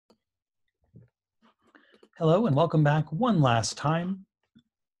Hello and welcome back one last time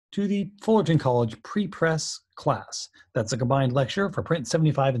to the Fullerton College pre-press class. That's a combined lecture for print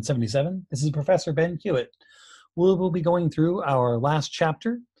 75 and 77. This is Professor Ben Hewitt. We'll be going through our last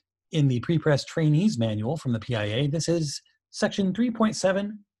chapter in the pre-press trainees manual from the PIA. This is section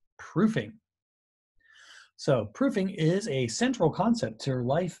 3.7, proofing. So proofing is a central concept to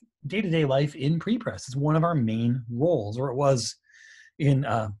life, day-to-day life in pre-press. It's one of our main roles, or it was in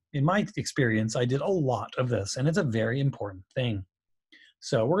my experience. I did a lot of this, and it's a very important thing.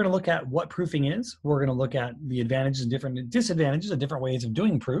 So we're going to look at what proofing is. We're going to look at the advantages and different disadvantages of different ways of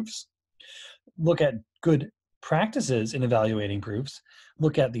doing proofs, look at good practices in evaluating proofs,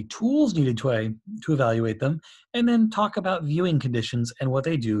 look at the tools needed to evaluate them, and then talk about viewing conditions and what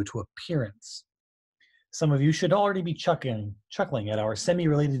they do to appearance. Some of you should already be chuckling at our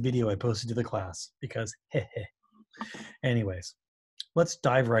semi-related video I posted to the class because Anyways, let's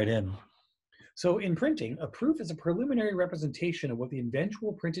dive right in. So in printing, a proof is a preliminary representation of what the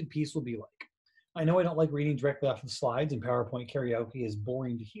eventual printed piece will be like. I know I don't like reading directly off of slides, and PowerPoint karaoke is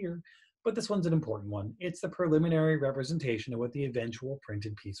boring to hear, but this one's an important one. It's the preliminary representation of what the eventual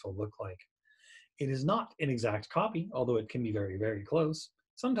printed piece will look like. It is not an exact copy, although it can be very, very close.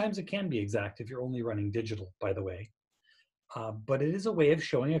 Sometimes it can be exact if you're only running digital, by the way. But it is a way of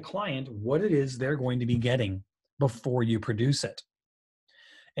showing a client what it is they're going to be getting before you produce it.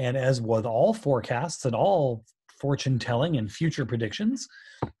 And as with all forecasts and all fortune telling and future predictions,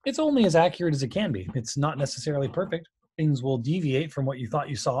 it's only as accurate as it can be. It's not necessarily perfect. Things will deviate from what you thought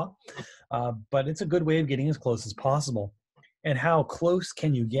you saw, but it's a good way of getting as close as possible. And how close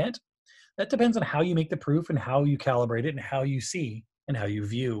can you get? That depends on how you make the proof and how you calibrate it and how you see and how you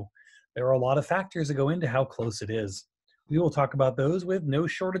view. There are a lot of factors that go into how close it is. We will talk about those with no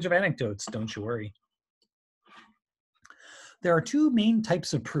shortage of anecdotes, don't you worry. There are two main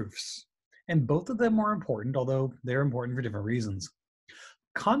types of proofs, and both of them are important, although they're important for different reasons.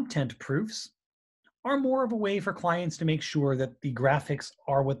 Content proofs are more of a way for clients to make sure that the graphics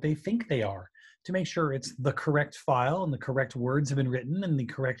are what they think they are, to make sure it's the correct file and the correct words have been written and the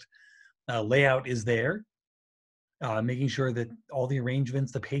correct layout is there, making sure that all the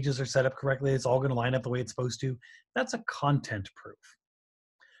arrangements, the pages are set up correctly, it's all going to line up the way it's supposed to. That's a content proof.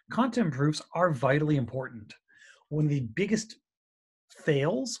 Content proofs are vitally important. One of the biggest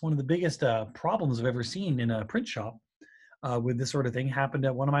fails, one of the biggest problems I've ever seen in a print shop with this sort of thing happened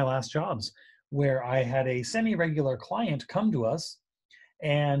at one of my last jobs, where I had a semi-regular client come to us,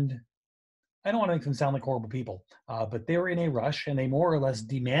 and I don't want to make them sound like horrible people, but they were in a rush and they more or less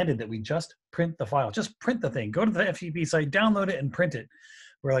demanded that we just print the file, just print the thing, go to the FTP site, download it and print it.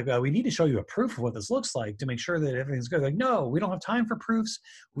 We're like, we need to show you a proof of what this looks like to make sure that everything's good. Like, no, we don't have time for proofs.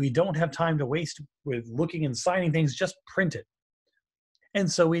 We don't have time to waste with looking and signing things, just print it.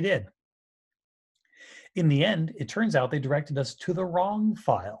 And so we did. In the end, it turns out they directed us to the wrong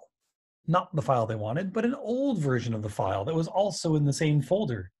file. Not the file they wanted, but an old version of the file that was also in the same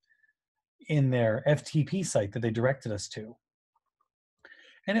folder in their FTP site that they directed us to.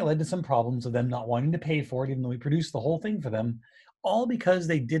 And it led to some problems of them not wanting to pay for it, even though we produced the whole thing for them, all because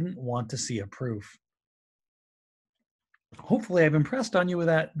they didn't want to see a proof. Hopefully I've impressed on you with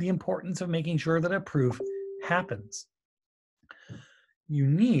that, the importance of making sure that a proof happens. You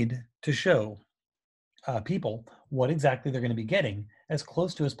need to show people what exactly they're going to be getting as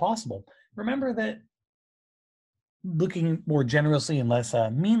close to as possible. Remember that looking more generously and less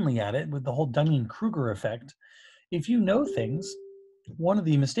meanly at it with the whole Dunning-Kruger effect, if you know things, one of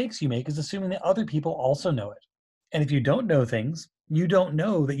the mistakes you make is assuming that other people also know it. And if you don't know things, you don't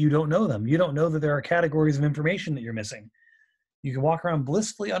know that you don't know them. You don't know that there are categories of information that you're missing. You can walk around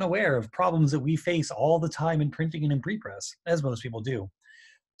blissfully unaware of problems that we face all the time in printing and in prepress, as most people do.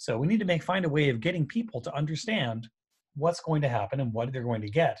 So we need to find a way of getting people to understand what's going to happen and what they're going to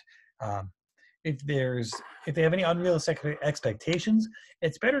get. If they have any unrealistic expectations,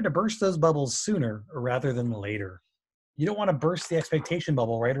 it's better to burst those bubbles sooner rather than later. You don't want to burst the expectation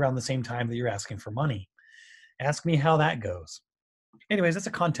bubble right around the same time that you're asking for money. Ask me how that goes. Anyways, that's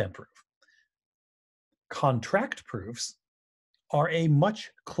a content proof. Contract proofs are a much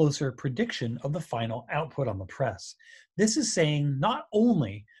closer prediction of the final output on the press. This is saying not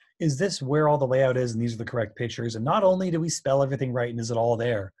only is this where all the layout is and these are the correct pictures, and not only do we spell everything right and is it all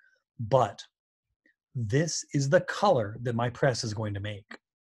there, but this is the color that my press is going to make.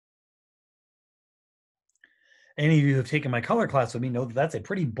 Any of you who have taken my color class with me know that that's a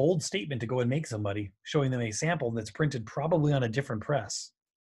pretty bold statement to go and make somebody, showing them a sample that's printed probably on a different press.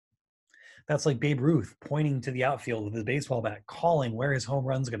 That's like Babe Ruth pointing to the outfield with his baseball bat, calling where his home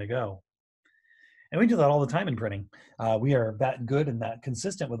run's going to go. And we do that all the time in printing. We are that good and that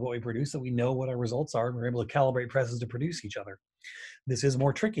consistent with what we produce that we know what our results are, and we're able to calibrate presses to produce each other. This is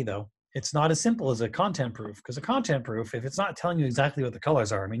more tricky though. It's not as simple as a content proof, because a content proof, if it's not telling you exactly what the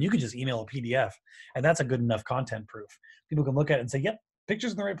colors are, I mean, you could just email a PDF and that's a good enough content proof. People can look at it and say, yep,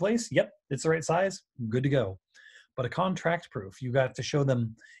 picture's in the right place. Yep, it's the right size. Good to go. But a contract proof, you got to show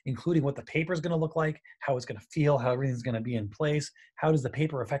them, including what the paper is going to look like, how it's going to feel, how everything's going to be in place, how does the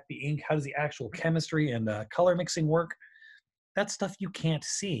paper affect the ink, how does the actual chemistry and color mixing work. That's stuff you can't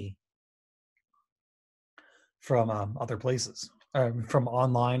see from other places, from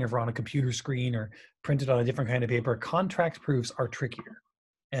online or on a computer screen or printed on a different kind of paper. Contract proofs are trickier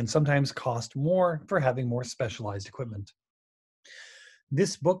and sometimes cost more for having more specialized equipment.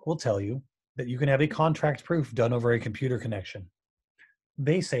 This book will tell you that you can have a contract proof done over a computer connection.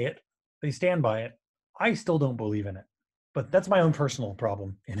 They say it, they stand by it. I still don't believe in it, but that's my own personal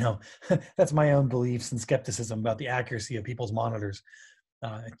problem. You know, that's my own beliefs and skepticism about the accuracy of people's monitors.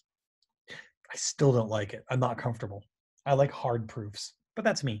 I still don't like it. I'm not comfortable. I like hard proofs, but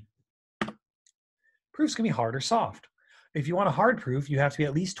that's me. Proofs can be hard or soft. If you want a hard proof, you have to be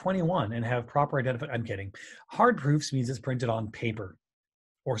at least 21 and have proper identification. I'm kidding. Hard proofs means it's printed on paper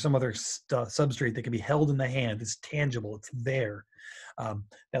or some other substrate that can be held in the hand. It's tangible, it's there.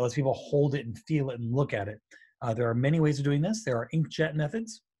 That lets people hold it and feel it and look at it. There are many ways of doing this. There are inkjet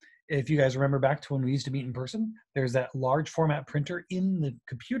methods. If you guys remember back to when we used to meet in person, there's that large format printer in the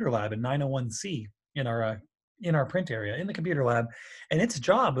computer lab in 901C in our print area in the computer lab, and its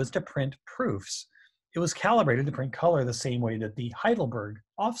job was to print proofs. It was calibrated to print color the same way that the Heidelberg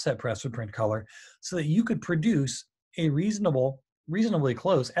offset press would print color, so that you could produce a reasonably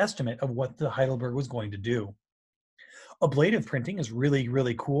close estimate of what the Heidelberg was going to do. Ablative printing is really,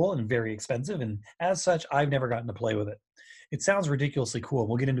 really cool and very expensive, and as such, I've never gotten to play with it. It sounds ridiculously cool.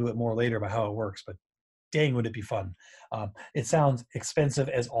 We'll get into it more later about how it works, but dang, would it be fun. It sounds expensive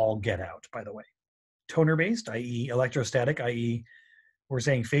as all get out, by the way. Toner-based, i.e. electrostatic, i.e. we're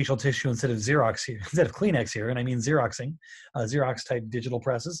saying facial tissue instead of Xerox here, instead of Kleenex here, and I mean Xeroxing, Xerox type digital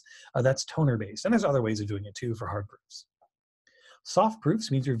presses, that's toner-based. And there's other ways of doing it too for hard proofs. Soft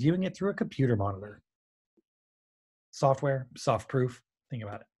proofs means you're viewing it through a computer monitor. Software, soft proof, think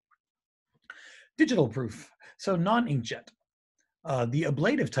about it. Digital proof, so non-inkjet. The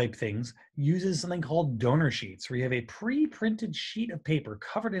ablative type things uses something called donor sheets, where you have a pre-printed sheet of paper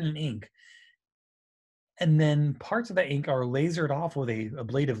covered in an ink, and then parts of that ink are lasered off with a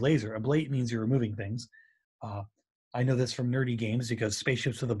ablative laser. Ablate means you're removing things. I know this from nerdy games because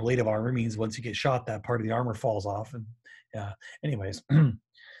spaceships with ablative armor means once you get shot, that part of the armor falls off. And anyways,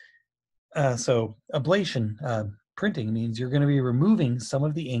 so ablation printing means you're going to be removing some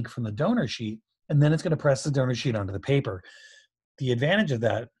of the ink from the donor sheet, and then it's going to press the donor sheet onto the paper. The advantage of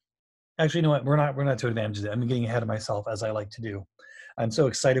that, actually, you know what? We're not to advantage it. I'm getting ahead of myself, as I like to do. I'm so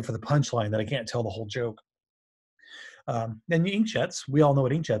excited for the punchline that I can't tell the whole joke. Then the inkjets, we all know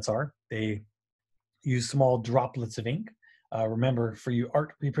what inkjets are. They use small droplets of ink. Remember, for you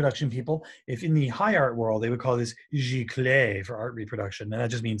art reproduction people, if in the high art world, they would call this giclée for art reproduction. And that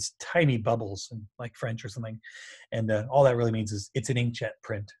just means tiny bubbles, like French or something. And all that really means is it's an inkjet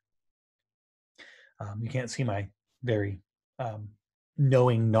print. You can't see my very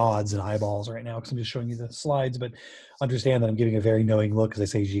knowing nods and eyeballs right now because I'm just showing you the slides, but understand that I'm giving a very knowing look as I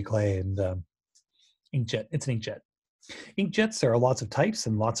say giclée and inkjet. It's an inkjet. Inkjets, there are lots of types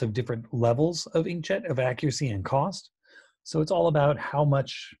and lots of different levels of inkjet of accuracy and cost. So it's all about how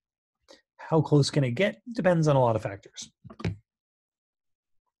close can it get? Depends on a lot of factors.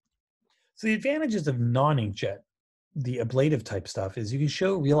 So the advantages of non-inkjet, the ablative type stuff, is you can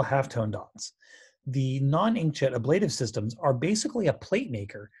show real halftone dots. The non-inkjet ablative systems are basically a plate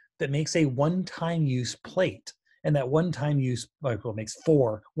maker that makes a one-time use plate. And that one-time use, well, makes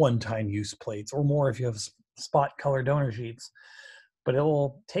 4 one-time use plates or more if you have spot color donor sheets. But it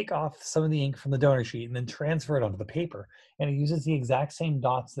will take off some of the ink from the donor sheet and then transfer it onto the paper. And it uses the exact same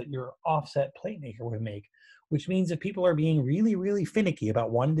dots that your offset plate maker would make, which means if people are being really, really finicky about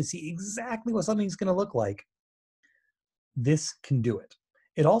wanting to see exactly what something's going to look like, this can do it.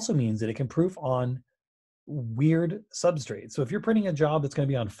 It also means that it can proof on weird substrates. So if you're printing a job that's going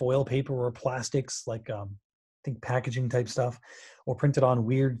to be on foil paper or plastics, like I think packaging type stuff, or printed on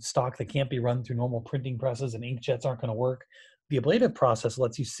weird stock that can't be run through normal printing presses and inkjets aren't going to work, the ablative process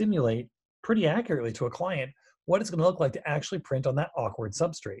lets you simulate pretty accurately to a client what it's going to look like to actually print on that awkward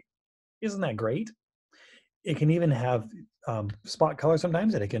substrate. Isn't that great? It can even have spot color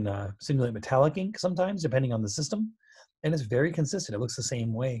sometimes, and it can simulate metallic ink sometimes, depending on the system. And it's very consistent. It looks the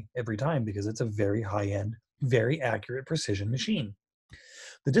same way every time because it's a very high-end, very accurate precision machine.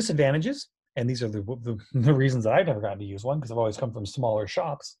 The disadvantages, and these are the reasons that I've never gotten to use one, because I've always come from smaller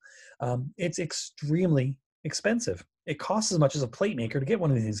shops, it's extremely expensive. It costs as much as a plate maker to get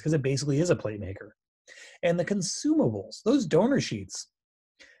one of these because it basically is a plate maker. And the consumables, those donor sheets,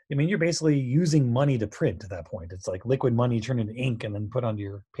 I mean, you're basically using money to print at that point. It's like liquid money turned into ink and then put onto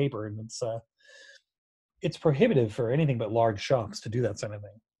your paper, and it's prohibitive for anything but large shops to do that sort of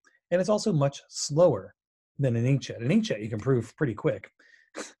thing. And it's also much slower than an inkjet. An inkjet you can proof pretty quick.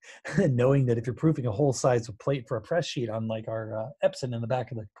 Knowing that if you're proofing a whole size of plate for a press sheet on like our Epson in the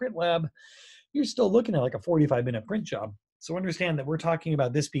back of the print lab, you're still looking at like a 45-minute print job. So understand that we're talking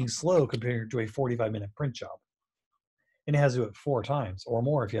about this being slow compared to a 45-minute print job. And it has to do it 4 times or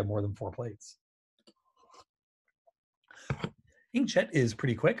more if you have more than 4 plates. Inkjet is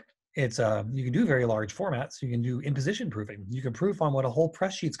pretty quick. It's you can do very large formats. You can do in-position proofing. You can proof on what a whole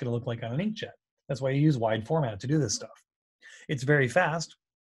press sheet's going to look like on an inkjet. That's why you use wide format to do this stuff. It's very fast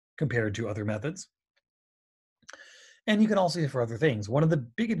compared to other methods. And you can also use it for other things. One of the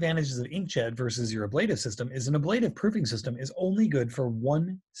big advantages of inkjet versus your ablative system is an ablative proofing system is only good for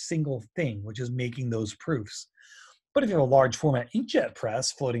one single thing, which is making those proofs. But if you have a large format inkjet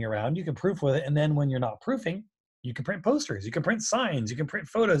press floating around, you can proof with it, and then when you're not proofing, you can print posters, you can print signs, you can print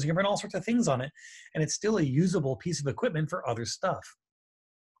photos, you can print all sorts of things on it, and it's still a usable piece of equipment for other stuff.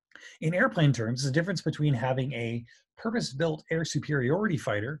 In airplane terms, the difference between having a purpose-built air superiority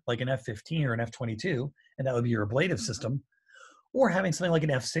fighter, like an F-15 or an F-22, and that would be your ablative system, or having something like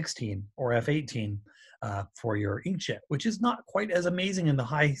an F-16 or F-18 for your inkjet, which is not quite as amazing in the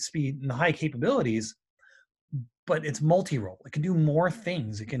high speed and the high capabilities, but it's multi-role. It can do more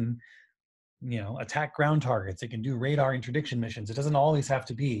things. It can, attack ground targets. It can do radar interdiction missions. It doesn't always have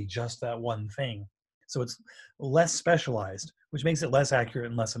to be just that one thing. So it's less specialized, which makes it less accurate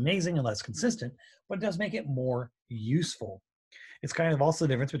and less amazing and less consistent, but it does make it more useful. It's kind of also the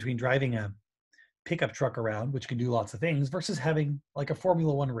difference between driving a pickup truck around, which can do lots of things, versus having like a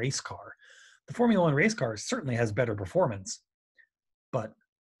Formula One race car. The Formula One race car certainly has better performance, but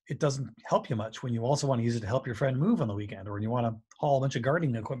it doesn't help you much when you also want to use it to help your friend move on the weekend, or when you want to haul a bunch of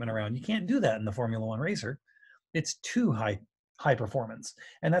gardening equipment around. You can't do that in the Formula One racer. It's too high performance,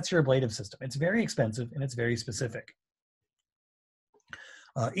 and that's your ablative system. It's very expensive and it's very specific.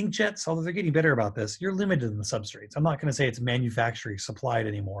 Inkjets, although they're getting better about this, you're limited in the substrates. I'm not going to say it's manufacturing supplied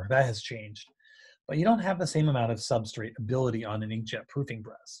anymore. That has changed. But you don't have the same amount of substrate ability on an inkjet proofing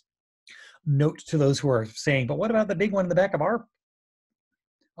press. Note to those who are saying, but what about the big one in the back of our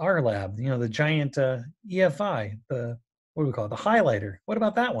lab, the giant EFI, what do we call it, the highlighter? What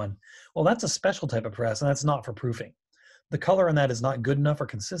about that one? Well, that's a special type of press, and that's not for proofing. The color on that is not good enough or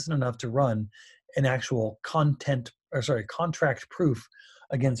consistent enough to run an actual contract proof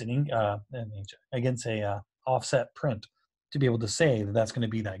against against a offset print to be able to say that that's going to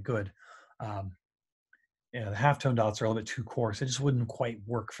be that good. The halftone dots are a little bit too coarse. It just wouldn't quite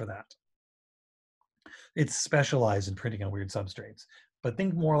work for that. It's specialized in printing on weird substrates. But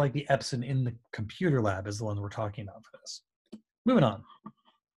think more like the Epson in the computer lab is the one we're talking about for this. Moving on.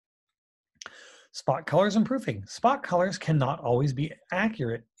 Spot colors and proofing. Spot colors cannot always be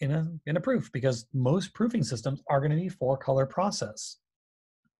accurate in a proof because most proofing systems are going to be 4-color process.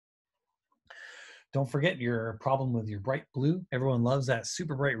 Don't forget your problem with your bright blue. Everyone loves that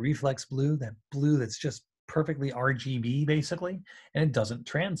super bright reflex blue, that blue that's just perfectly RGB basically, and it doesn't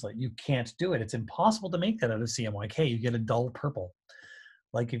translate. You can't do it. It's impossible to make that out of CMYK. You get a dull purple.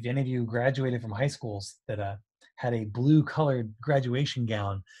 Like if any of you graduated from high schools that had a blue colored graduation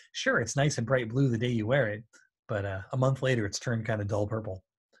gown, sure, it's nice and bright blue the day you wear it, but a month later it's turned kind of dull purple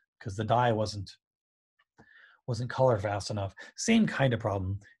because the dye wasn't color fast enough. Same kind of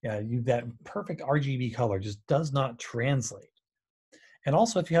problem. Yeah, that perfect RGB color just does not translate. And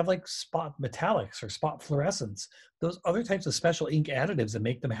also if you have like spot metallics or spot fluorescence, those other types of special ink additives that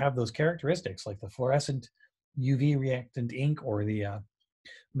make them have those characteristics, like the fluorescent UV reactant ink or the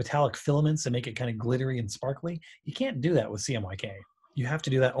metallic filaments that make it kind of glittery and sparkly, you can't do that with CMYK. You have to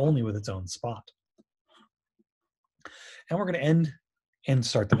do that only with its own spot. And we're going to end and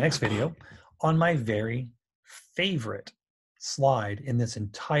start the next video on my very favorite slide in this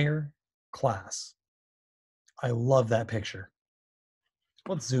entire class. I love that picture.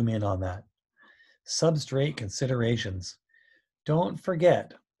 Let's zoom in on that. Substrate considerations. Don't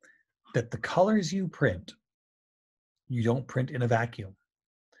forget that the colors you print, you don't print in a vacuum.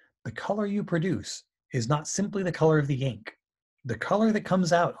 The color you produce is not simply the color of the ink. The color that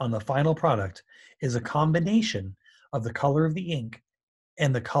comes out on the final product is a combination of the color of the ink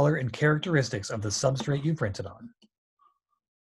and the color and characteristics of the substrate you printed on.